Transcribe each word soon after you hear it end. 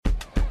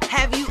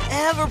Have you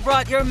ever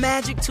brought your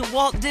magic to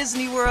Walt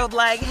Disney World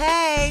like,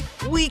 hey,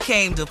 we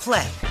came to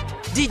play?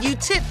 Did you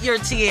tip your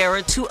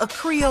tiara to a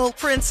Creole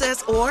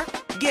princess or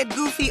get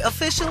goofy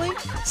officially?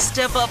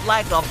 Step up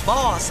like a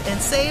boss and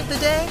save the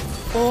day?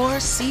 Or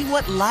see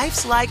what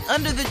life's like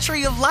under the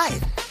tree of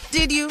life?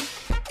 Did you?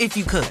 If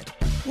you could.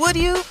 Would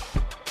you?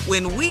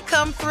 When we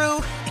come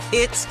through,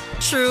 it's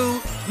true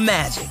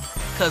magic.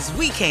 'Cause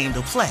we came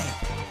to play.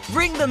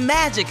 Bring the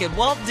magic at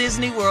Walt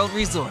Disney World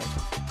Resort.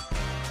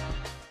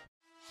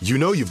 You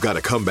know you've got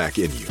a comeback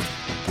in you.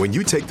 When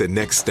you take the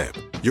next step,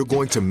 you're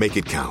going to make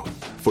it count.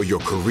 For your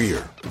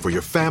career, for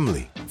your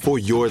family, for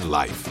your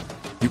life.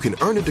 You can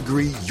earn a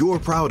degree you're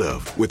proud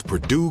of with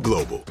Purdue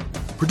Global.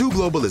 Purdue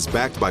Global is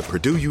backed by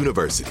Purdue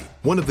University,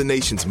 one of the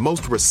nation's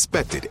most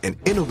respected and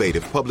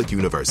innovative public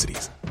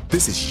universities.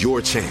 This is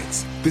your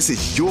chance. This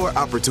is your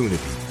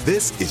opportunity.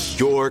 This is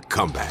your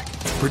comeback.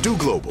 Purdue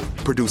Global,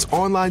 Purdue's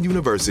online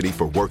university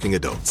for working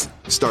adults.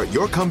 Start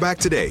your comeback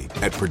today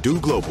at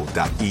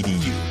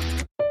purdueglobal.edu.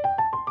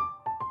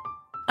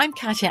 I'm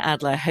Katya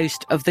Adler,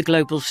 host of The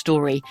Global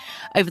Story.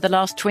 Over the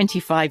last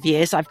 25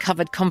 years, I've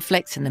covered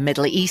conflicts in the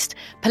Middle East,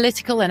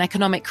 political and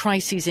economic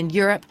crises in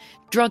Europe,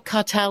 drug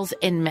cartels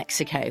in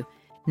Mexico.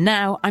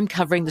 Now I'm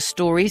covering the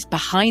stories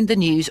behind the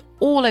news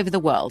all over the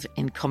world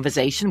in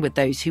conversation with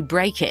those who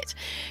break it.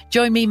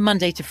 Join me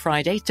Monday to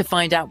Friday to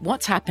find out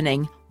what's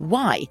happening,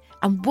 why,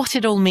 and what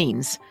it all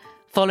means.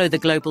 Follow The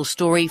Global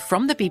Story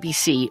from the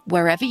BBC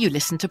wherever you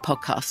listen to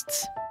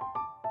podcasts.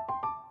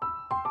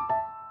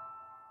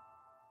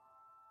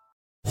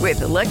 With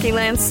the Lucky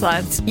Land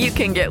Slots, you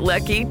can get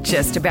lucky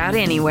just about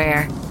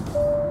anywhere.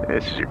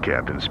 This is your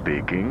captain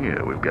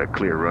speaking. We've got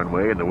clear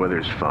runway and the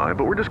weather's fine,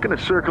 but we're just going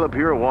to circle up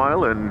here a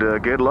while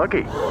and get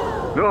lucky.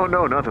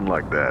 No, nothing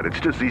like that. It's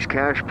just these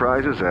cash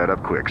prizes add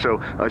up quick.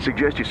 So I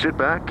suggest you sit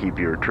back, keep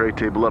your tray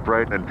table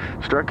upright, and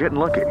start getting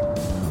lucky.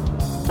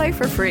 Play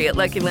for free at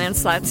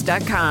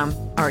LuckyLandSlots.com.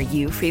 Are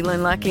you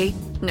feeling lucky?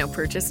 No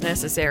purchase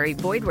necessary.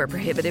 Void where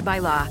prohibited by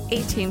law.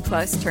 18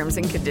 plus terms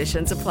and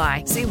conditions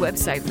apply. See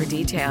website for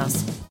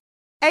details.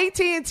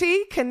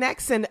 AT&T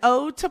connects an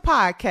ode to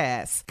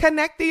podcasts.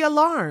 Connect the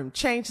alarm.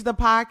 Change the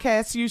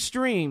podcast you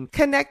stream.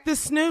 Connect the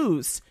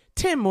snooze.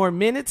 10 more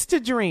minutes to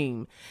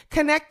dream.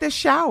 Connect the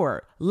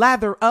shower.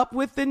 Lather up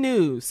with the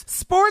news.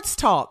 Sports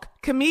talk,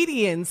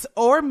 comedians,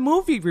 or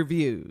movie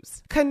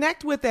reviews.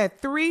 Connect with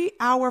that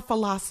 3-hour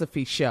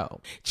philosophy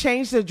show.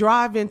 Change the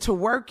drive into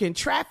work in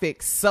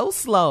traffic so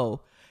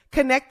slow.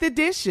 Connect the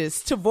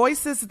dishes to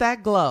voices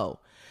that glow.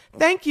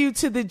 Thank you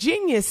to the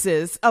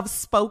geniuses of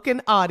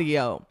spoken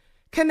audio.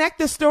 Connect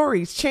the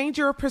stories, change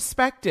your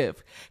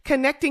perspective.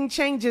 Connecting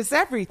changes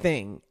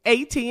everything.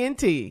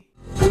 AT&T.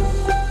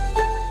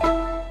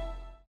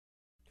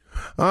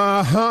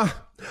 I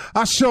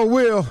sure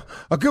will.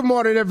 Good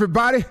morning,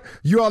 everybody.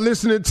 You are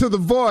listening to The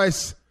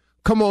Voice.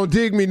 Come on,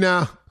 dig me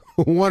now.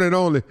 One and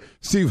only,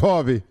 Steve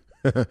Harvey.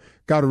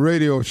 Got a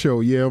radio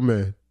show. Yeah,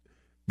 man.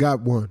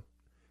 Got one.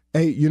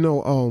 Hey,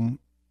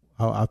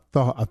 I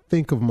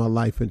think of my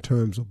life in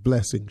terms of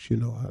blessings.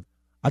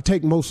 I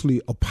take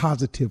mostly a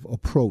positive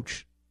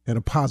approach and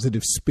a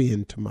positive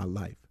spin to my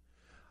life.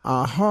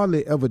 I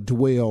hardly ever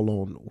dwell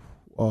on,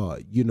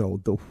 I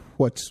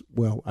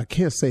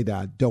can't say that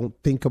I don't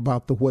think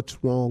about the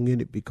what's wrong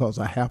in it because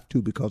I have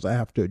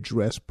to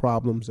address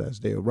problems as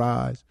they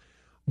arise.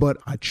 But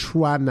I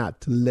try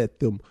not to let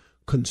them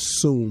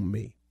consume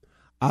me.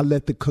 I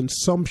let the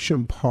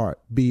consumption part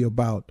be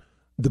about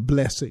the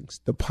blessings,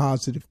 the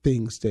positive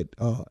things that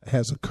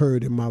has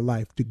occurred in my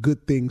life, the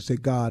good things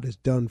that God has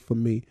done for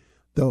me,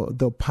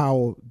 the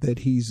power that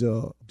he's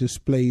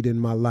displayed in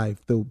my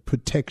life, the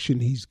protection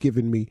he's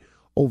given me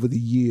over the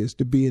years,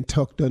 to being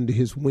tucked under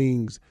his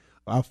wings.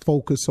 I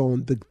focus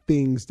on the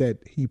things that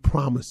he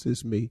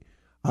promises me.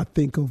 I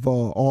think of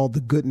all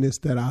the goodness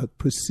that I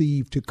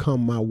perceive to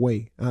come my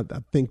way. I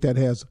think that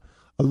has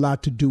a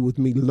lot to do with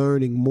me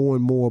learning more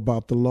and more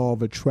about the law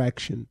of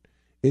attraction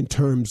in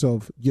terms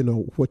of,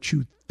 what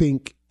you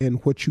think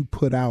and what you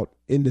put out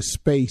in the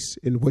space,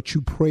 and what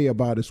you pray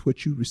about is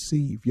what you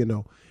receive,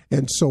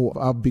 And so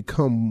I've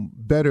become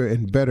better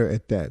and better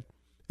at that.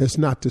 It's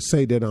not to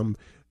say that I'm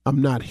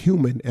not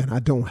human and I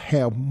don't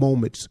have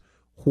moments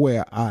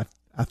where I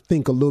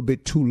think a little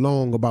bit too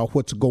long about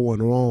what's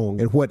going wrong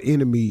and what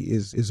enemy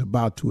is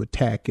about to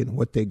attack and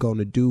what they're going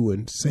to do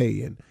and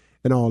say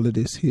and all of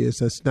this here.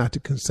 So that's not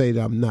to say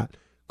that I'm not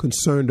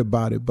concerned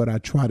about it, but I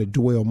try to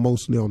dwell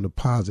mostly on the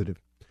positive.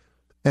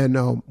 And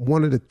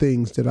one of the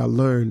things that I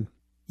learned,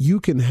 you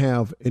can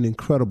have an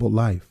incredible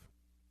life.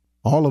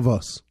 All of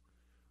us,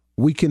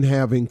 we can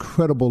have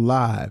incredible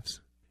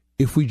lives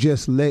if we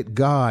just let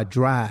God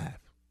drive.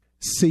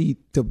 See,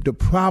 the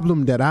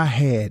problem that I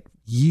had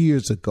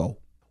years ago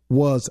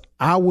was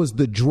I was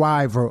the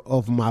driver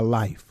of my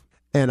life,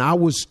 and I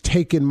was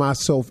taking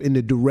myself in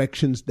the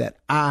directions that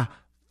I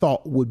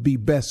thought would be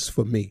best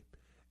for me.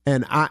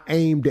 And I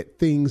aimed at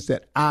things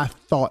that I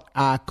thought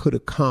I could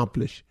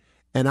accomplish.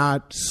 And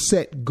I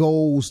set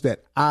goals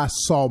that I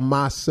saw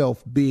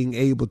myself being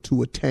able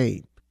to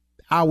attain.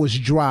 I was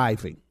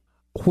driving.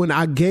 When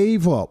I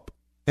gave up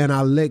and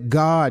I let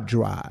God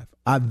drive.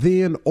 I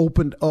then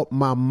opened up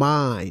my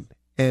mind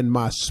and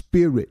my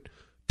spirit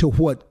to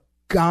what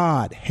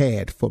God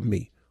had for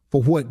me,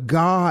 for what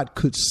God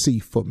could see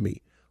for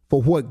me,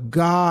 for what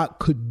God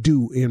could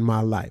do in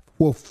my life,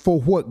 for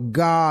what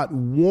God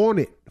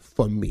wanted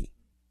for me.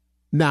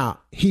 Now,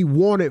 he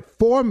wanted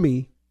for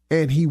me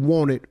and he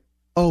wanted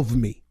of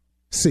me.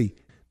 See,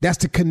 that's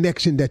the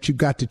connection that you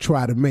got to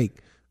try to make.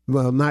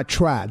 Well, not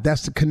try.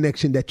 That's the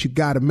connection that you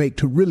got to make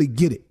to really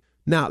get it.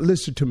 Now,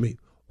 listen to me.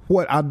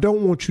 What I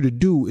don't want you to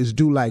do is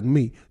do like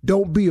me.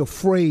 Don't be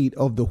afraid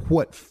of the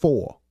what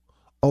for,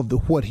 of the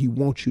what he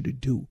wants you to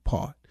do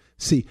part.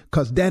 See,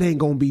 because that ain't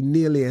going to be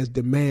nearly as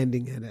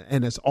demanding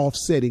and as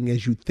offsetting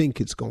as you think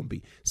it's going to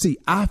be. See,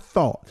 I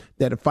thought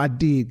that if I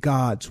did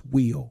God's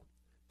will,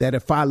 that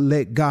if I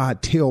let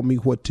God tell me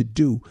what to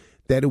do,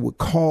 that it would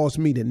cause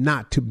me to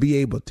not to be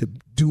able to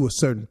do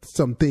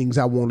some things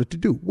I wanted to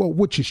do. Well,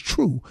 which is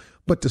true,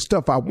 but the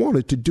stuff I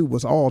wanted to do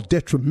was all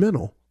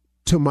detrimental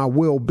to my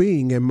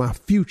well-being and my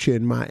future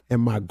and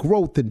my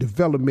growth and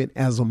development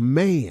as a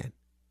man.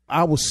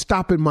 I was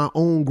stopping my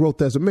own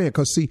growth as a man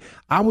because, see,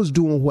 I was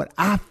doing what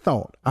I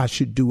thought I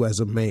should do as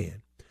a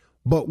man.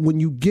 But when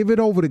you give it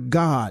over to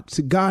God,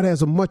 see, God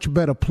has a much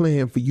better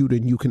plan for you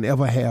than you can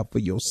ever have for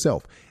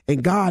yourself.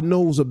 And God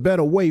knows a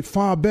better way,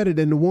 far better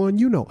than the one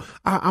you know.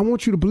 I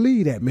want you to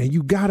believe that, man.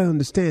 You got to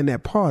understand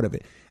that part of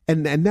it.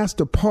 And that's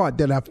the part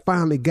that I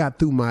finally got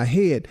through my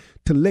head,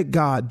 to let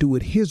God do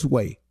it his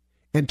way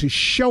and to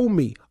show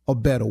me a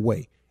better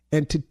way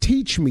and to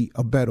teach me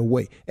a better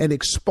way and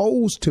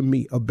expose to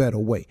me a better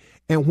way.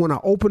 And when I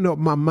opened up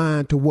my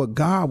mind to what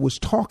God was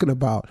talking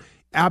about,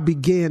 I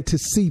began to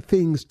see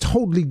things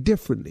totally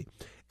differently,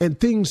 and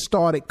things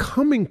started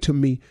coming to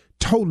me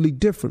totally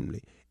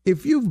differently.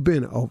 If you've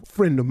been a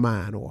friend of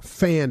mine or a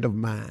fan of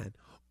mine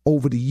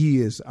over the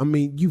years, I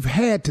mean, you've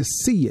had to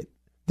see it,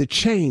 the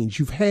change.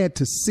 You've had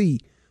to see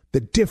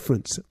the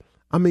difference.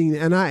 I mean,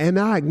 and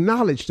I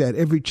acknowledge that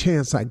every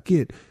chance I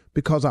get,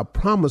 because I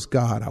promised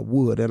God I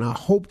would, and I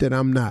hope that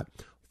I'm not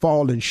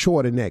falling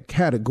short in that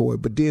category.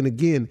 But then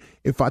again,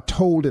 if I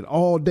told it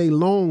all day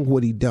long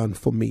what he done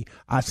for me,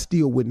 I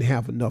still wouldn't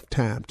have enough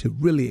time to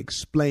really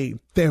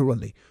explain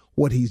thoroughly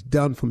what he's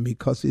done for me,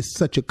 because it's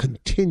such a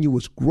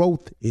continuous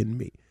growth in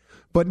me.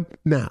 But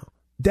now,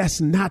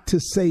 that's not to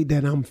say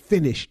that I'm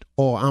finished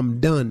or I'm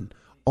done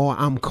or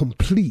I'm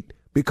complete,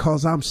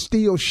 because I'm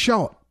still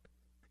short.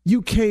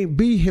 You can't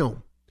be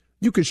him.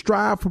 You can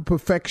strive for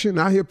perfection.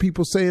 I hear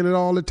people saying it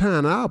all the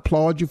time. I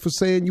applaud you for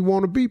saying you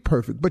want to be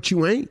perfect, but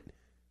you ain't.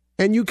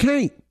 And you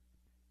can't.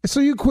 So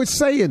you quit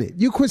saying it.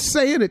 You quit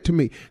saying it to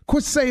me.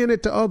 Quit saying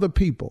it to other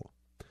people.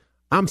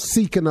 I'm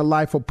seeking a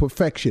life of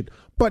perfection,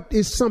 but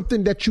it's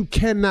something that you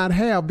cannot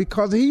have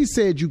because he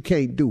said you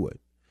can't do it.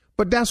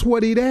 But that's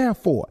what he there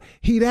for.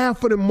 He there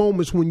for the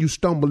moments when you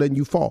stumble and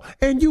you fall.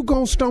 And you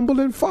gonna stumble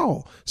and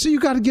fall. So you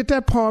got to get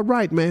that part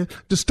right, man.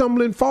 The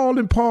stumbling,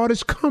 falling part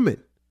is coming.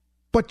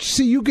 But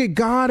see, you get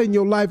God in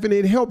your life and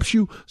it helps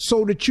you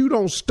so that you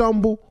don't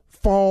stumble,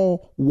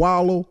 fall,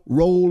 wallow,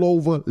 roll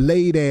over,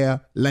 lay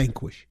there,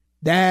 languish.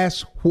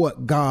 That's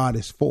what God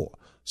is for.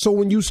 So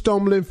when you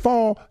stumble and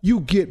fall, you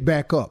get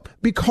back up,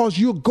 because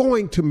you're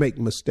going to make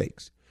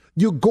mistakes.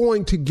 You're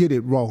going to get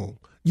it wrong.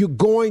 You're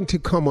going to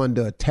come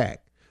under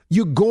attack.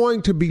 You're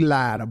going to be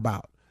lied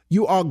about.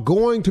 You are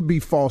going to be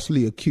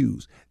falsely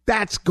accused.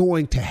 That's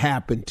going to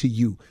happen to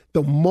you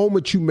the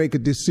moment you make a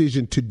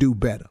decision to do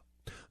better.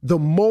 The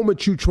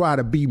moment you try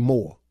to be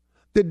more.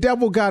 The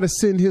devil got to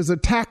send his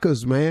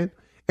attackers, man.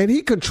 And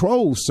he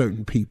controls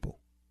certain people.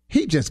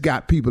 He just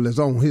got people that's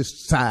on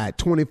his side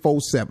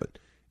 24/7.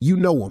 You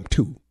know them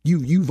too.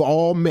 You've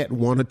all met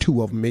one or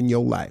two of them in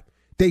your life.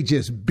 They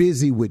just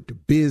busy with the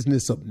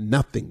business of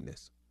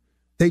nothingness.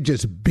 They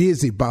just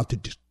busy about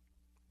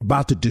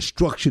the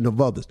destruction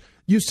of others.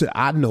 You say,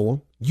 I know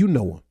them. You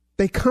know them.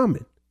 They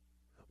coming.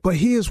 But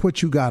here's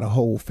what you got to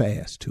hold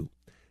fast to.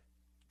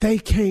 They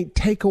can't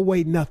take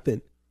away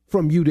nothing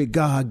from you that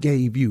God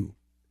gave you.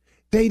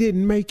 They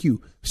didn't make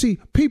you. See,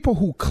 people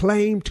who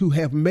claim to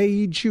have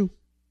made you,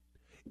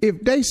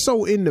 if they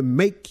so in the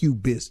make you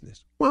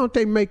business, why don't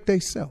they make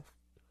theyself?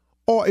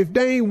 Or if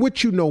they ain't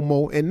with you no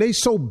more and they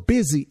so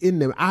busy in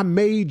them I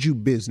made you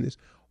business,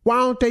 why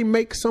don't they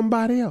make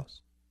somebody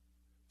else?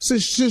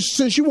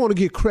 Since you want to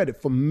get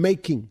credit for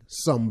making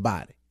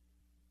somebody,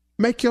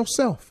 make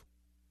yourself.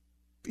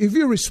 If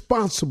you're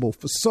responsible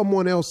for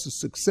someone else's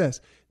success,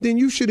 then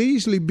you should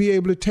easily be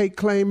able to take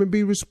claim and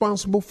be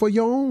responsible for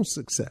your own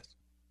success.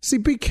 See,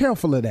 be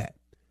careful of that,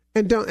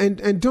 and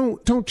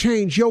don't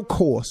change your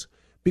course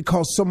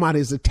because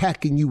somebody's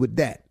attacking you with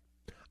that.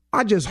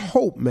 I just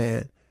hope,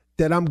 man,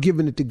 that I'm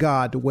giving it to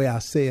God the way I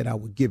said I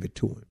would give it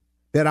to him,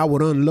 that I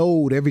would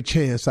unload every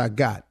chance I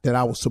got that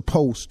I was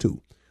supposed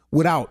to,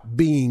 without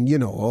being,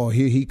 oh,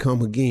 here he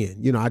come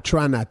again. I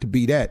try not to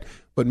be that,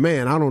 but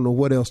man, I don't know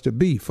what else to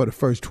be for the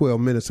first 12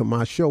 minutes of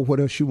my show. What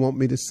else you want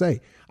me to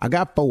say? I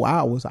got 4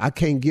 hours. I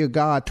can't give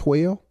God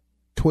 12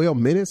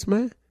 minutes,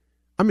 man.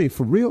 I mean,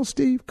 for real,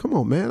 Steve? Come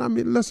on, man. I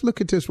mean, let's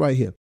look at this right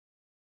here.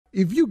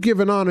 If you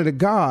giving honor to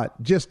God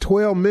just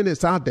 12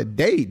 minutes out the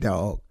day,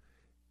 dog,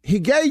 he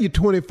gave you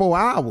 24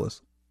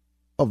 hours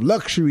of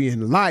luxury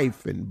and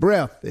life and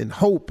breath and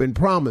hope and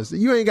promise.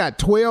 You ain't got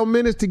 12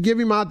 minutes to give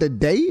him out the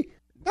day?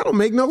 That don't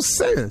make no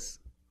sense.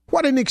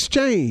 What an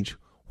exchange.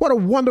 What a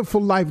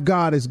wonderful life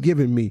God has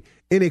given me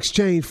in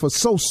exchange for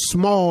so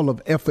small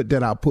of effort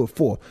that I put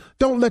forth.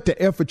 Don't let the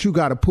effort you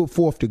got to put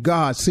forth to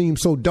God seem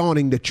so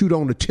daunting that you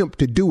don't attempt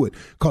to do it.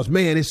 Because,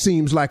 man, it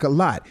seems like a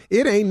lot.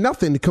 It ain't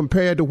nothing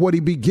compared to what he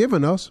be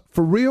giving us,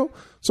 for real.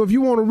 So if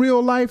you want a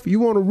real life, you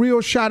want a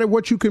real shot at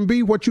what you can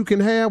be, what you can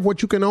have,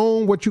 what you can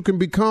own, what you can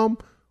become,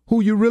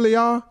 who you really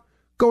are,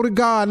 go to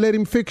God, let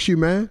him fix you,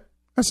 man.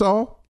 That's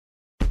all.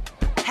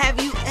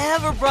 Have you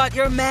ever brought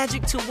your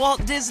magic to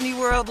Walt Disney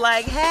World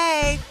like,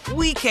 hey,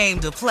 we came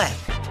to play?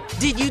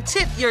 Did you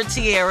tip your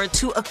tiara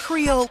to a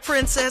Creole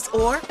princess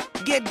or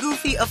get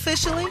goofy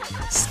officially?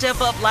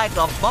 Step up like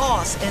a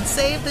boss and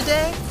save the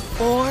day?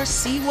 Or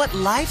see what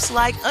life's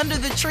like under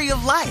the tree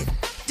of life?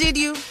 Did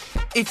you?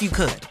 If you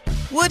could.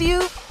 Would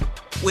you?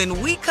 When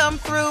we come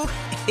through,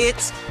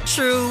 it's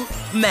true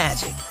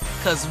magic.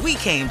 'Cause we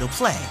came to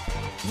play.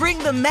 Bring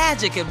the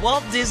magic at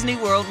Walt Disney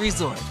World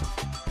Resort.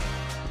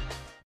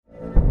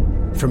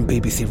 From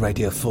BBC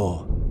Radio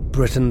 4,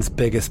 Britain's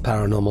biggest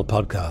paranormal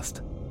podcast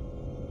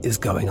is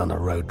going on a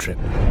road trip.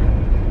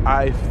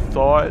 I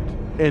thought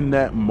in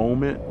that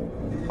moment,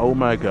 oh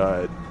my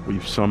God,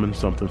 we've summoned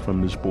something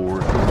from this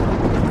board.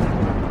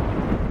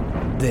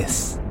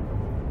 This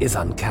is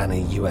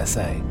Uncanny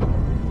USA.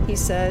 He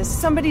says,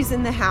 somebody's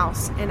in the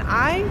house, and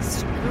I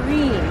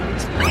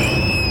screamed.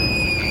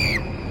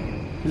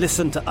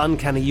 Listen to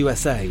Uncanny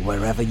USA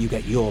wherever you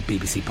get your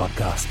BBC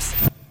podcasts,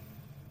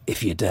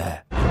 if you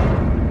dare.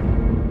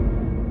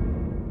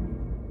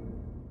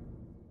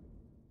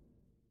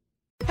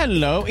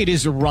 Hello, it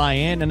is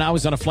Ryan, and I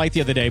was on a flight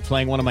the other day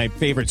playing one of my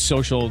favorite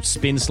social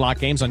spin slot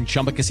games on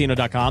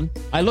ChumbaCasino.com.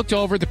 I looked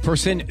over at the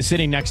person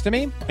sitting next to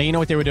me, and you know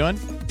what they were doing?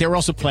 They were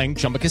also playing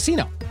Chumba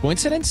Casino.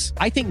 Coincidence?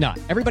 I think not.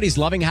 Everybody's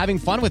loving having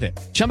fun with it.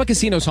 Chumba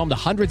Casino is home to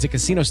hundreds of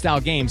casino-style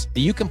games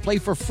that you can play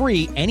for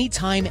free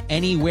anytime,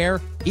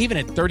 anywhere, even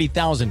at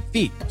 30,000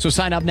 feet. So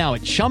sign up now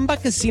at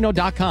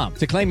ChumbaCasino.com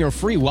to claim your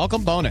free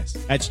welcome bonus.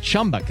 That's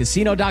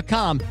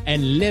ChumbaCasino.com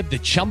and live the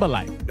Chumba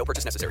life. No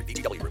purchase necessary.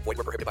 VGW. Void where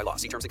prohibited by law.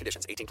 See terms and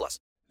conditions. 18+.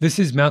 This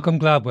is Malcolm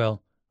Gladwell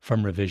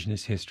from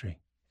Revisionist History.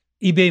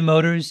 eBay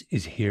Motors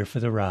is here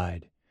for the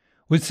ride.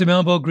 With some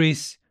elbow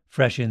grease,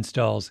 fresh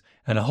installs,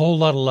 and a whole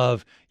lot of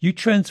love, you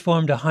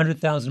transformed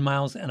 100,000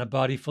 miles and a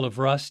body full of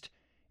rust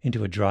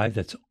into a drive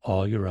that's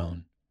all your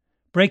own.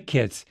 Brake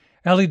kits,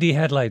 LED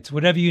headlights,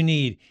 whatever you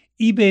need,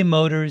 eBay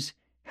Motors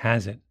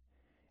has it.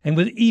 And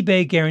with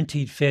eBay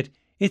Guaranteed Fit,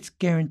 it's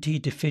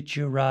guaranteed to fit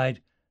your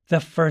ride the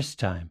first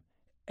time,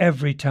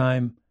 every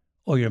time,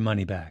 or your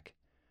money back.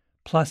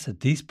 Plus,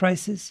 at these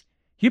prices,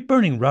 you're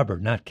burning rubber,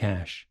 not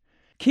cash.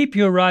 Keep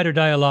your ride or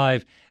die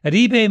alive at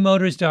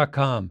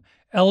ebaymotors.com.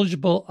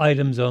 Eligible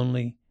items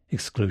only.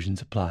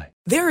 Exclusions apply.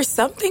 There are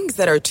some things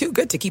that are too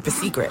good to keep a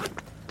secret.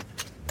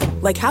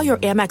 Like how your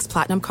Amex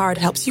Platinum card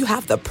helps you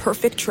have the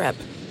perfect trip.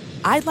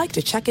 I'd like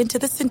to check into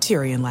the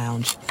Centurion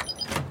Lounge.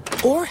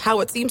 Or how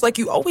it seems like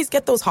you always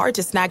get those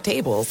hard-to-snag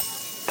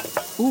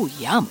tables. Ooh,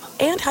 yum.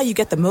 And how you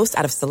get the most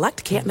out of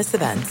select can't-miss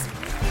events.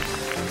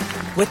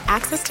 With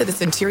access to the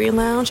Centurion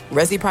Lounge,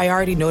 Resi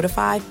Priority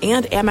Notified,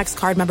 and Amex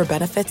card member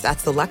benefits at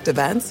select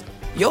events,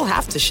 you'll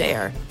have to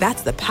share.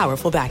 That's the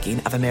powerful backing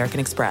of American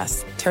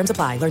Express. Terms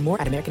apply. Learn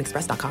more at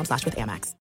americanexpress.com/withAmex.